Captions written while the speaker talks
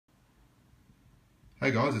Hey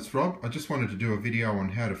guys, it's Rob. I just wanted to do a video on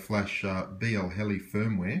how to flash BLHeli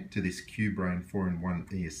firmware to this QBrain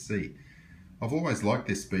 4-in-1 ESC. I've always liked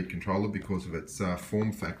this speed controller because of its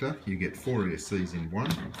form factor. You get 4 ESCs in one,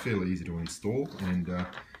 fairly easy to install, and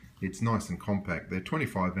it's nice and compact. They're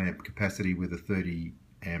 25 amp capacity with a 30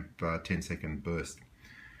 amp 10-second burst.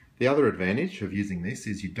 The other advantage of using this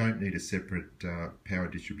is you don't need a separate power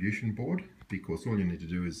distribution board, because all you need to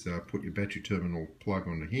do is put your battery terminal plug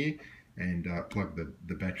onto here and plug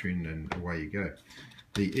the battery in and away you go.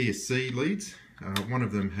 The ESC leads, one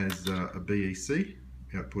of them has a BEC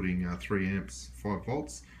outputting 3 amps 5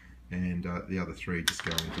 volts, and the other 3 just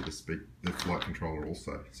go into the flight controller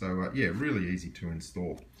also. So yeah, really easy to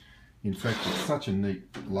install. In fact, it's such a neat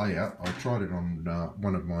layout. I tried it on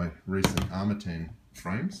one of my recent Armatan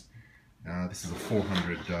frames. This is a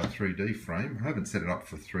 400 3D frame. I haven't set it up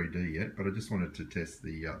for 3D yet, but I just wanted to test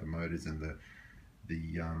the motors and the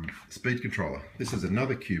speed controller. This is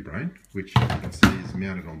another QBrain, which you can see is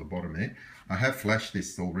mounted on the bottom there. I have flashed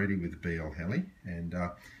this already with BLHeli, and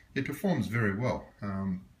it performs very well.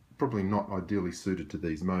 Probably not ideally suited to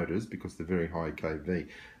these motors because they're very high kV,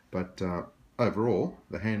 but overall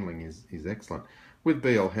the handling is excellent. With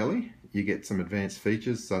BLHeli you get some advanced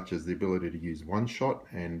features such as the ability to use one shot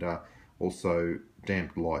and also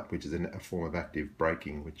damped light, which is a form of active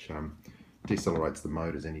braking, which decelerates the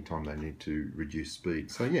motors anytime they need to reduce speed.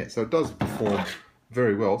 So yeah, so it does perform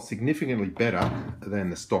very well, significantly better than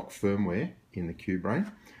the stock firmware in the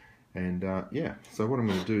QBrain. And yeah, so what I'm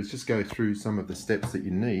going to do is just go through some of the steps that you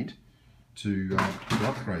need to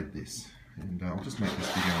upgrade this. And I'll just make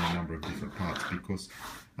this video in a number of different parts, because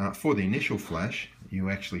for the initial flash you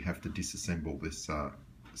actually have to disassemble this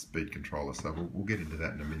speed controller, so we'll get into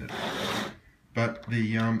that in a minute. But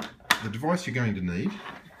the device you're going to need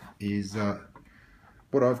is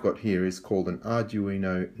what I've got here is called an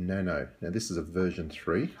Arduino Nano. Now this is a version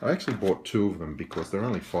 3. I actually bought 2 of them because they're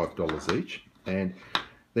only $5 each, and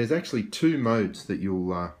there's actually 2 modes that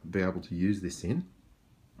you'll be able to use this in.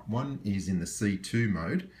 One is in the C2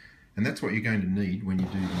 mode, and that's what you're going to need when you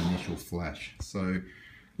do the initial flash. So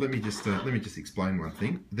let me just explain one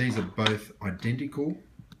thing. These are both identical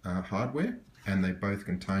hardware, and they both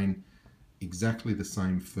contain exactly the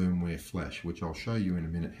same firmware flash, which I'll show you in a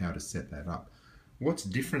minute how to set that up. What's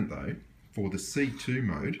different though for the C2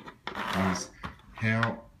 mode is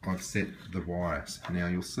how I've set the wires. Now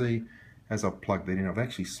you'll see as I've plugged that in, I've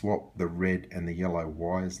actually swapped the red and the yellow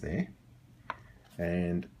wires there,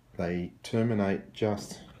 and they terminate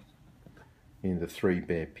just in the 3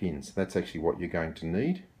 bare pins. That's actually what you're going to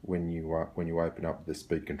need when you open up the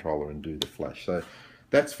speed controller and do the flash. So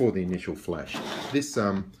that's for the initial flash. This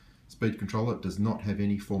speed controller does not have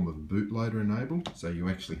any form of bootloader enabled, so you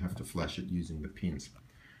actually have to flash it using the pins.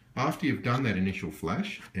 After you've done that initial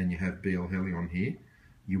flash and you have BLHeli on here,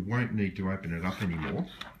 you won't need to open it up anymore,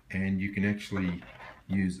 and you can actually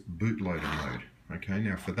use Bootloader Mode. Okay,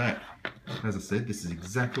 now for that, as I said, this is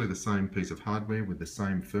exactly the same piece of hardware with the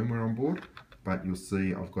same firmware on board, but you'll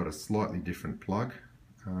see I've got a slightly different plug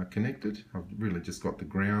connected. I've really just got the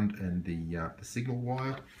ground and the signal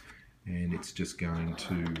wire, and it's just going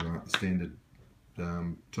to standard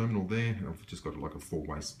terminal there. I've just got like a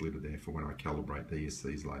 4-way splitter there for when I calibrate the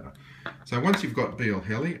ESCs later. So once you've got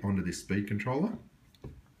BLHeli onto this speed controller,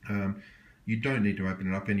 you don't need to open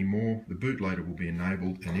it up anymore. The bootloader will be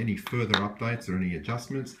enabled, and any further updates or any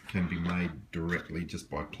adjustments can be made directly just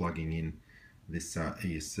by plugging in this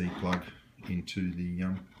ESC plug into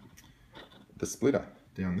the splitter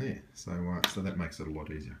down there. So that makes it a lot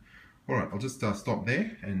easier. Alright, I'll just stop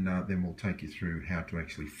there, and then we'll take you through how to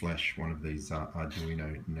actually flash one of these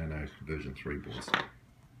Arduino Nano version 3 boards.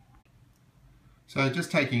 So just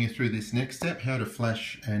taking you through this next step, how to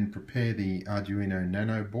flash and prepare the Arduino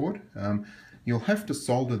Nano board. You'll have to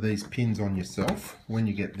solder these pins on yourself when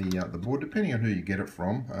you get the board, depending on who you get it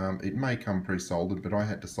from. It may come pre-soldered, but I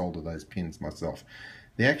had to solder those pins myself.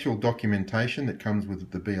 The actual documentation that comes with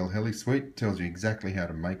the BLHeli suite tells you exactly how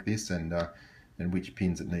to make this and which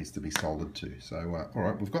pins it needs to be soldered to. So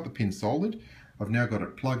alright, we've got the pins soldered. I've now got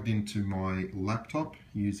it plugged into my laptop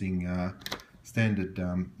using standard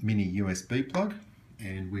mini USB plug,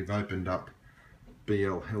 and we've opened up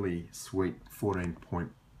BLHeli Suite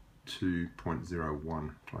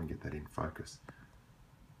 14.2.01. Try and get that in focus.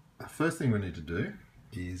 The first thing we need to do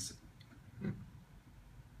is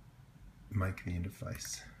make the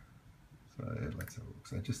interface. So let's have a look.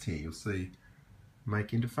 So just here you'll see make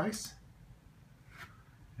interface,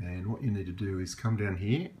 and what you need to do is come down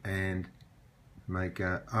here and make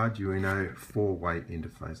a Arduino 4-way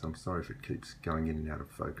interface. I'm sorry if it keeps going in and out of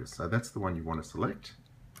focus. So that's the one you want to select.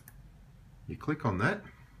 You click on that,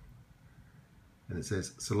 and it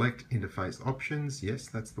says select interface options. Yes,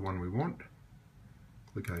 that's the one we want.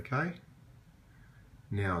 Click OK.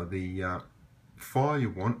 Now the file you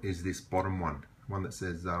want is this bottom one that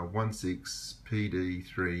says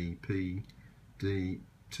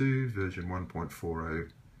 16PD3PD2 version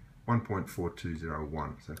 1.40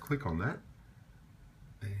 1.4201. So click on that,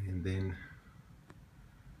 and then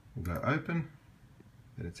we'll go open,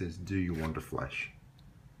 and it says do you want to flash?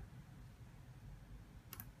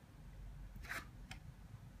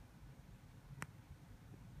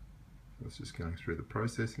 It's just going through the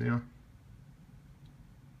process now.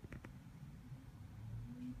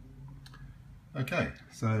 Okay,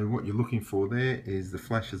 so what you're looking for there is the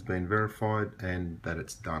flash has been verified and that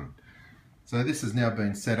it's done. So this has now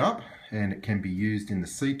been set up, and it can be used in the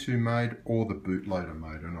C2 mode or the bootloader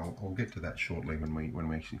mode, and I'll get to that shortly when we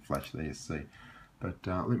actually flash the ESC. But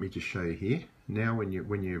let me just show you here. Now when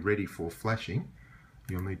you're ready for flashing,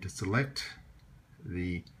 you'll need to select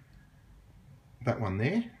that one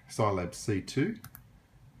there, Scilab C2.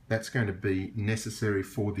 That's going to be necessary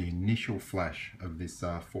for the initial flash of this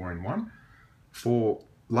 4-in-1. For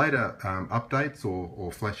later updates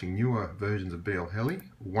or flashing newer versions of BLHeli,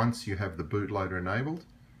 once you have the bootloader enabled,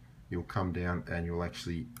 you'll come down and you'll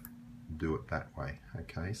actually do it that way.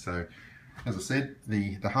 Okay, so as I said,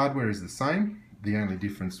 the hardware is the same. The only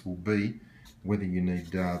difference will be whether you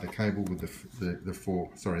need the cable with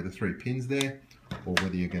the 3 pins there, or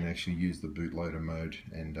whether you're going to actually use the bootloader mode,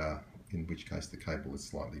 and in which case the cable is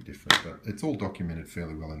slightly different. But it's all documented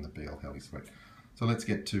fairly well in the BLHeli suite. So let's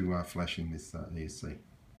get to flashing this ESC.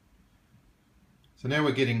 So now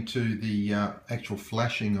we're getting to the actual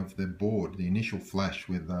flashing of the board, the initial flash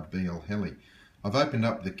with BLHeli. I've opened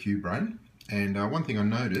up the QBrain, and one thing I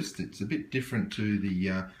noticed, it's a bit different to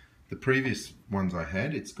the previous ones I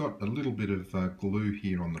had. It's got a little bit of glue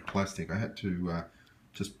here on the plastic. I had to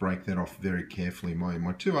just break that off very carefully.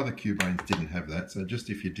 My two other QBrains didn't have that, so just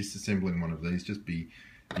if you're disassembling one of these, just be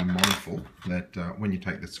mindful that when you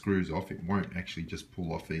take the screws off, it won't actually just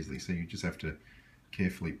pull off easily, so you just have to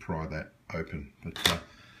carefully pry that open. But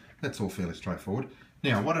that's all fairly straightforward.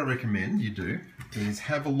 Now what I recommend you do is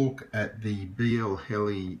have a look at the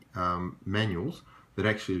BLHeli manuals that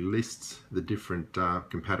actually lists the different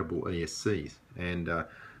compatible ESCs, and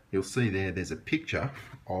you'll see there's a picture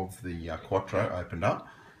of the Quattro opened up,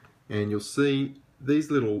 and you'll see these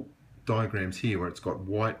little diagrams here where it's got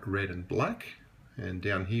white, red and black, and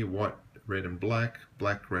down here white, red and black,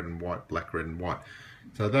 black, red and white, black, red and white.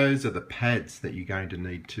 So those are the pads that you're going to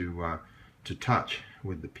need to touch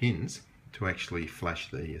with the pins to actually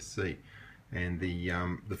flash the ESC. And the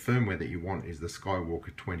firmware that you want is the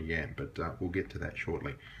Skywalker 20 amp, but we'll get to that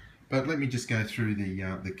shortly. But let me just go through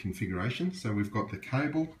the configuration. So we've got the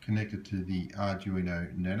cable connected to the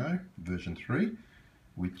Arduino Nano version 3,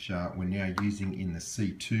 which we're now using in the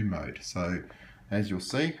C2 mode. So as you'll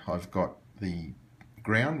see, I've got the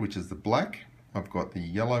ground, which is the black. I've got the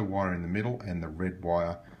yellow wire in the middle and the red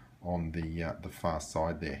wire on the far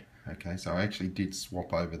side there. Okay, so I actually did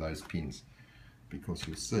swap over those pins, because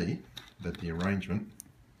you'll see that the arrangement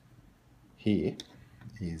here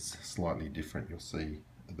is slightly different. You'll see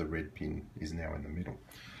the red pin is now in the middle.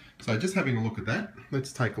 So just having a look at that,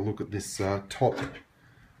 let's take a look at this top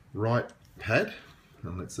right pad,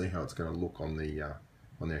 and let's see how it's going to look on the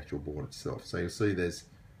actual board itself. So you'll see there's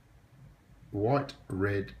white,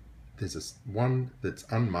 red, there's one that's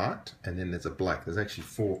unmarked, and then there's a black. There's actually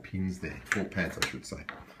 4 pins there, 4 pads I should say.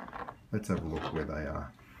 Let's have a look where they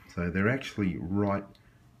are. So they're actually right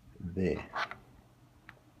there.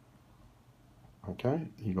 Okay,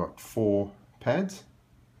 you got 4 pads.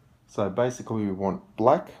 So basically we want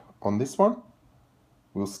black on this one.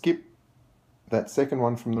 We'll skip that second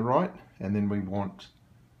one from the right, and then we want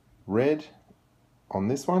red on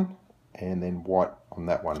this one, and then white on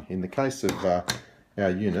that one. In the case of our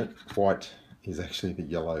unit, white is actually the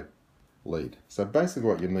yellow lead. So basically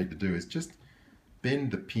what you'll need to do is just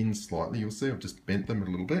bend the pins slightly. You'll see I've just bent them a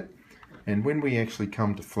little bit, and when we actually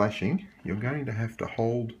come to flashing, you're going to have to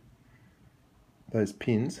hold those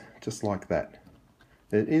pins just like that.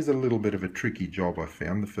 It is a little bit of a tricky job, I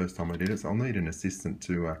found the first time I did it, so I'll need an assistant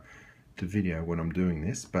to video when I'm doing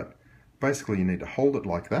this, but basically you need to hold it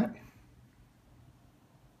like that,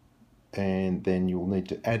 and then you'll need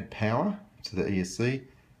to add power to the ESC,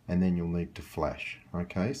 and then you'll need to flash.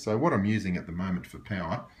 Okay, so what I'm using at the moment for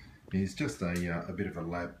power is just a bit of a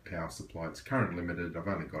lab power supply. It's current limited. I've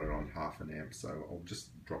only got it on 0.5 amp, so I'll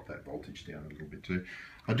just drop that voltage down a little bit too.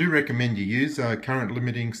 I do recommend you use a current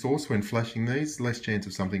limiting source when flashing these, less chance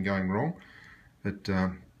of something going wrong. But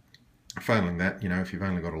failing that, you know, if you've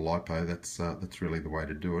only got a LiPo, that's really the way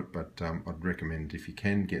to do it. But I'd recommend, if you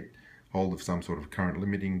can, get hold of some sort of current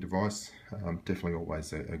limiting device. Definitely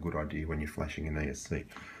always a good idea when you're flashing an ESC.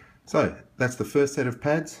 So that's the first set of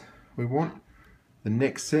pads we want. The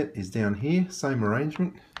next set is down here, same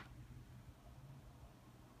arrangement.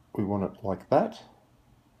 We want it like that.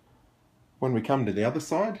 When we come to the other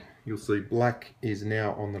side, you'll see black is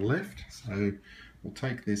now on the left. So we'll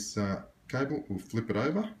take this cable, we'll flip it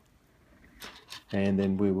over, and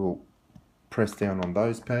then we will press down on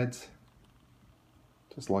those pads,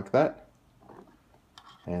 just like that.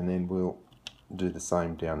 And then we'll do the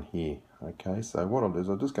same down here. Okay, so what I'll do is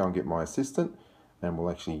I'll just go and get my assistant and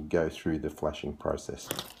we'll actually go through the flashing process.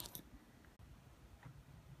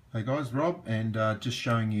 Hey guys, Rob, and just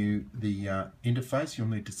showing you the interface you'll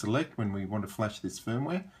need to select when we want to flash this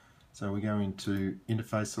firmware. So we go into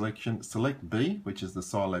interface selection, select B, which is the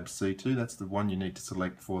Scilab C2. That's the one you need to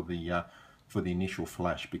select for the initial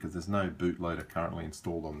flash, because there's no bootloader currently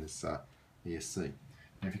installed on this ESC.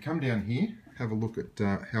 Now if you come down here, have a look at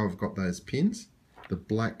how I've got those pins. The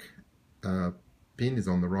black pin is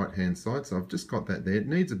on the right hand side, so I've just got that there. It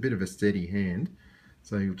needs a bit of a steady hand,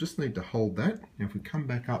 so you'll just need to hold that. Now if we come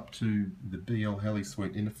back up to the BLHeli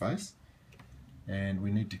Suite interface, and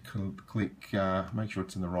we need to click, make sure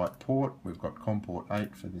it's in the right port. We've got COM port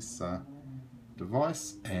 8 for this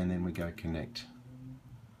device, and then we go connect.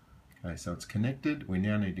 Okay, so it's connected. We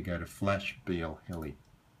now need to go to Flash BLHeli.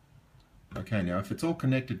 Okay, now if it's all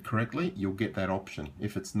connected correctly, you'll get that option.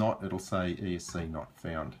 If it's not, it'll say ESC not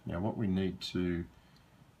found. Now what we need to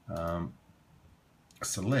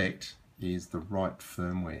select is the right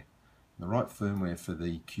firmware. The right firmware for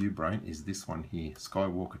the QBrain is this one here,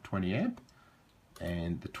 Skywalker 20 amp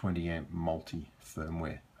and the 20 amp multi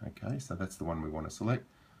firmware. Okay, so that's the one we want to select.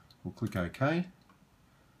 We'll click OK.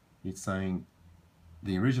 It's saying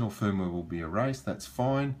the original firmware will be erased. That's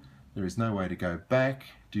fine. There is no way to go back.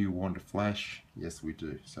 Do you want to flash? Yes, we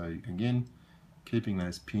do. So again, keeping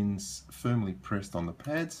those pins firmly pressed on the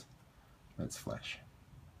pads, let's flash.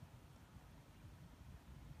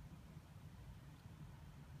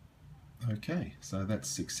 Okay, so that's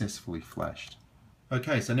successfully flashed.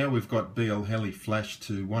 Okay, so now we've got BLHeli flashed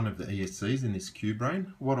to one of the ESCs in this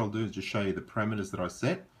QBrain. What I'll do is just show you the parameters that I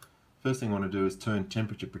set. First thing I want to do is turn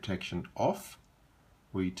temperature protection off.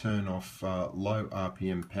 We turn off low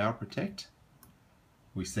RPM power protect.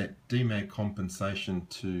 We set demag compensation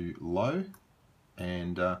to low,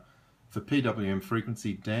 and for PWM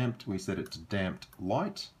frequency damped, we set it to damped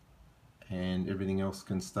light, and everything else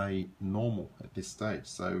can stay normal at this stage.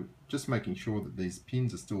 So just making sure that these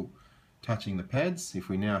pins are still touching the pads. If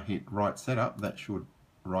we now hit write setup, that should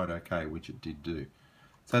write OK, which it did do.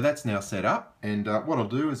 So that's now set up, and what I'll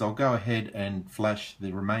do is I'll go ahead and flash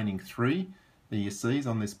the remaining 3 ESCs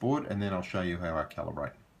on this board, and then I'll show you how I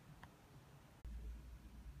calibrate.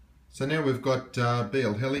 So now we've got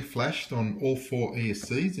BLHeli flashed on all 4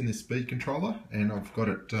 ESCs in this speed controller, and I've got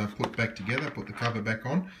it put back together, put the cover back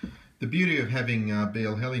on. The beauty of having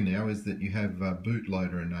BLHeli now is that you have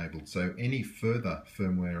Bootloader enabled, so any further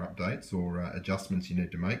firmware updates or adjustments you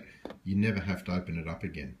need to make, you never have to open it up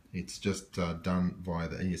again. It's just done via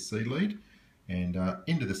the ESC lead and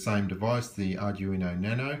into the same device, the Arduino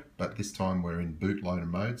Nano, but this time we're in Bootloader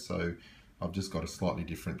mode, so I've just got a slightly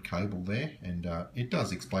different cable there, and it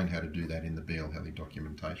does explain how to do that in the BLHeli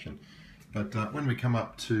documentation. But when we come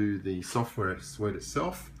up to the software suite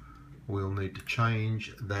itself, we'll need to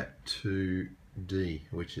change that to D,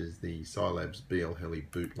 which is the Scilab's BLHeli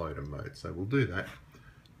Bootloader mode. So we'll do that.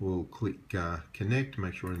 We'll click connect,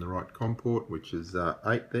 make sure we're in the right COM port, which is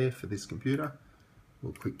 8 there for this computer.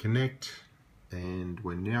 We'll click connect, and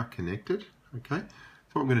we're now connected. Okay,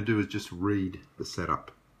 so what I'm going to do is just read the setup.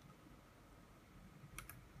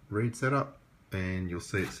 Read setup, and you'll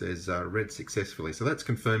see it says read successfully. So that's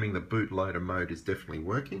confirming the bootloader mode is definitely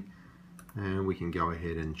working, and we can go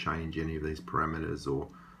ahead and change any of these parameters or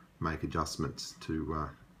make adjustments to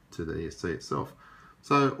the ESC itself.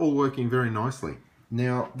 So all working very nicely.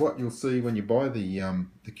 Now what you'll see when you buy the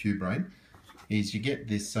QBrain is you get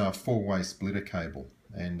this 4-way splitter cable,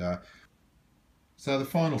 and so the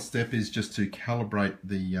final step is just to calibrate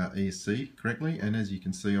the ESC correctly, and as you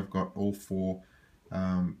can see I've got all 4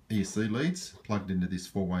 ESC leads plugged into this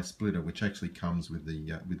 4-way splitter, which actually comes with the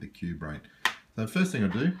QBrain. So the first thing I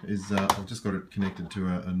do is I've just got it connected to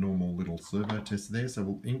a normal little servo tester there, so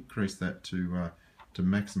we'll increase that to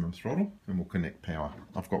maximum throttle, and we'll connect power.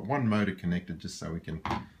 I've got one motor connected just so we can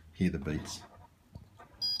hear the beats.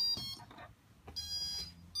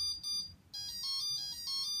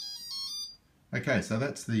 Okay, so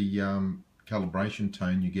that's the calibration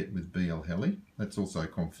tone you get with BLHeli. That's also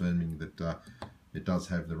confirming that it does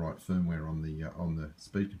have the right firmware on the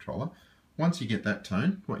speed controller. Once you get that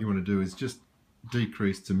tone, what you want to do is just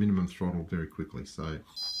decrease to minimum throttle very quickly. So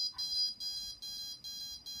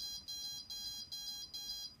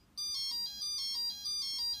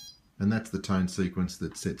and that's the tone sequence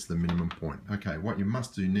that sets the minimum point. Okay, what you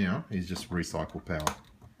must do now is just recycle power.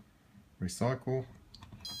 Recycle.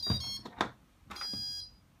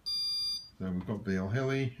 So we've got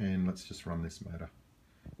BLHeli, and let's just run this motor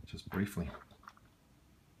just briefly.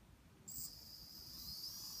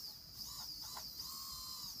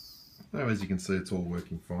 So as you can see, it's all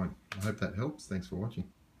working fine. I hope that helps. Thanks for watching.